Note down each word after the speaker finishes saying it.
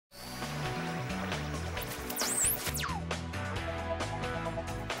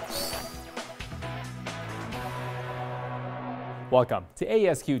Welcome to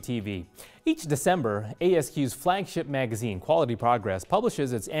ASQ TV. Each December, ASQ's flagship magazine, Quality Progress,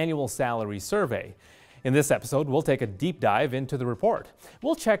 publishes its annual salary survey. In this episode, we'll take a deep dive into the report.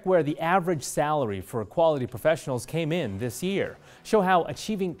 We'll check where the average salary for quality professionals came in this year, show how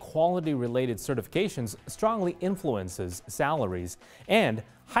achieving quality-related certifications strongly influences salaries, and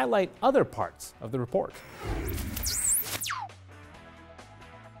highlight other parts of the report.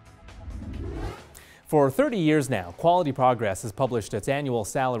 For 30 years now, Quality Progress has published its annual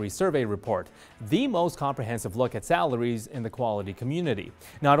salary survey report, the most comprehensive look at salaries in the quality community.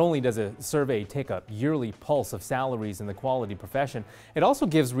 Not only does a survey take a yearly pulse of salaries in the quality profession, it also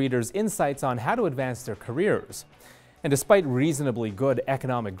gives readers insights on how to advance their careers. And despite reasonably good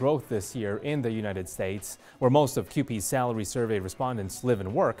economic growth this year in the United States, where most of QP's salary survey respondents live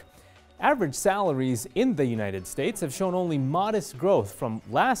and work, average salaries in the United States have shown only modest growth from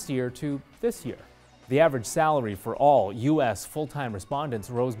last year to this year. The average salary for all U.S. full-time respondents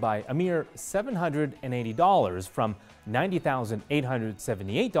rose by a mere $780 from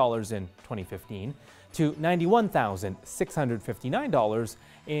 $90,878 in 2015 to $91,659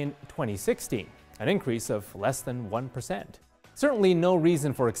 in 2016, an increase of less than 1%. Certainly no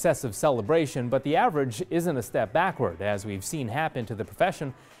reason for excessive celebration, but the average isn't a step backward, as we've seen happen to the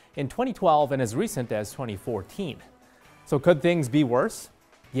profession in 2012 and as recent as 2014. So could things be worse?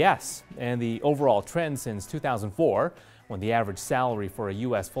 Yes, and the overall trend since 2004, when the average salary for a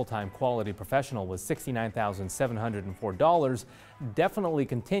U.S. full-time quality professional was $69,704, definitely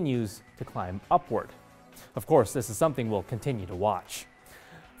continues to climb upward. Of course, this is something we'll continue to watch.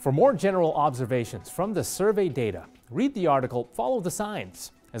 For more general observations from the survey data, read the article Follow the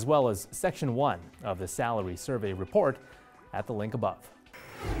Signs, as well as Section 1 of the Salary Survey Report at the link above.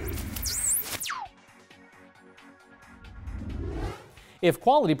 If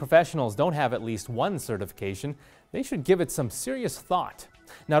quality professionals don't have at least one certification, they should give it some serious thought.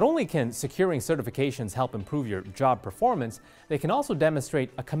 Not only can securing certifications help improve your job performance, they can also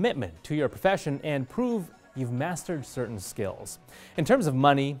demonstrate a commitment to your profession and prove you've mastered certain skills. In terms of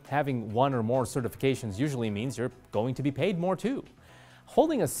money, having one or more certifications usually means you're going to be paid more too.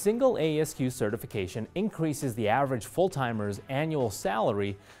 Holding a single ASQ certification increases the average full-timer's annual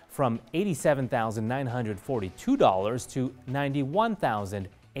salary from $87,942 to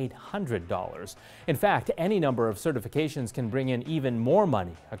 $91,800. In fact, any number of certifications can bring in even more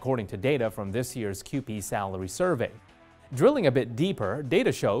money, according to data from this year's QP salary survey. Drilling a bit deeper,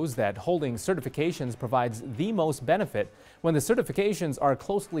 data shows that holding certifications provides the most benefit when the certifications are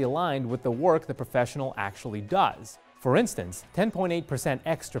closely aligned with the work the professional actually does. For instance, 10.8%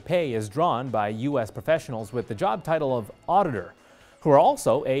 extra pay is drawn by U.S. professionals with the job title of auditor, who are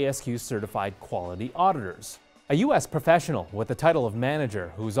also ASQ certified quality auditors. A U.S. professional with the title of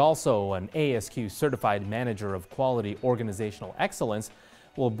manager, who's also an ASQ certified manager of quality organizational excellence,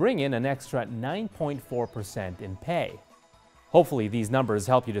 will bring in an extra 9.4% in pay. Hopefully these numbers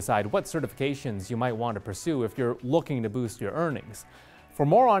help you decide what certifications you might want to pursue if you're looking to boost your earnings. For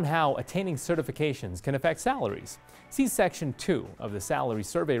more on how attaining certifications can affect salaries, see Section 2 of the Salary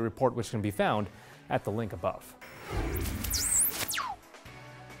Survey Report, which can be found at the link above.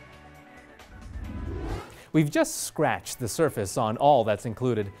 We've just scratched the surface on all that's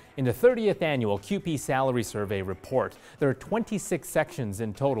included in the 30th Annual QP Salary Survey Report. There are 26 sections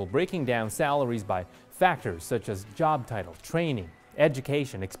in total, breaking down salaries by factors such as job title, training,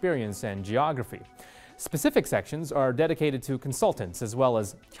 education, experience, and geography. Specific sections are dedicated to consultants as well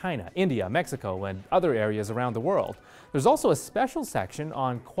as China, India, Mexico, and other areas around the world. There's also a special section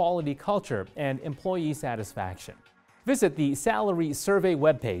on quality culture and employee satisfaction. Visit the Salary Survey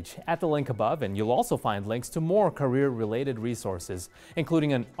webpage at the link above, and you'll also find links to more career-related resources,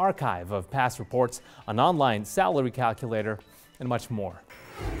 including an archive of past reports, an online salary calculator, and much more.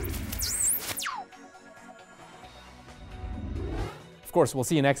 Of course, we'll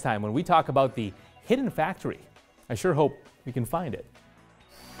see you next time when we talk about the hidden factory. I sure hope we can find it.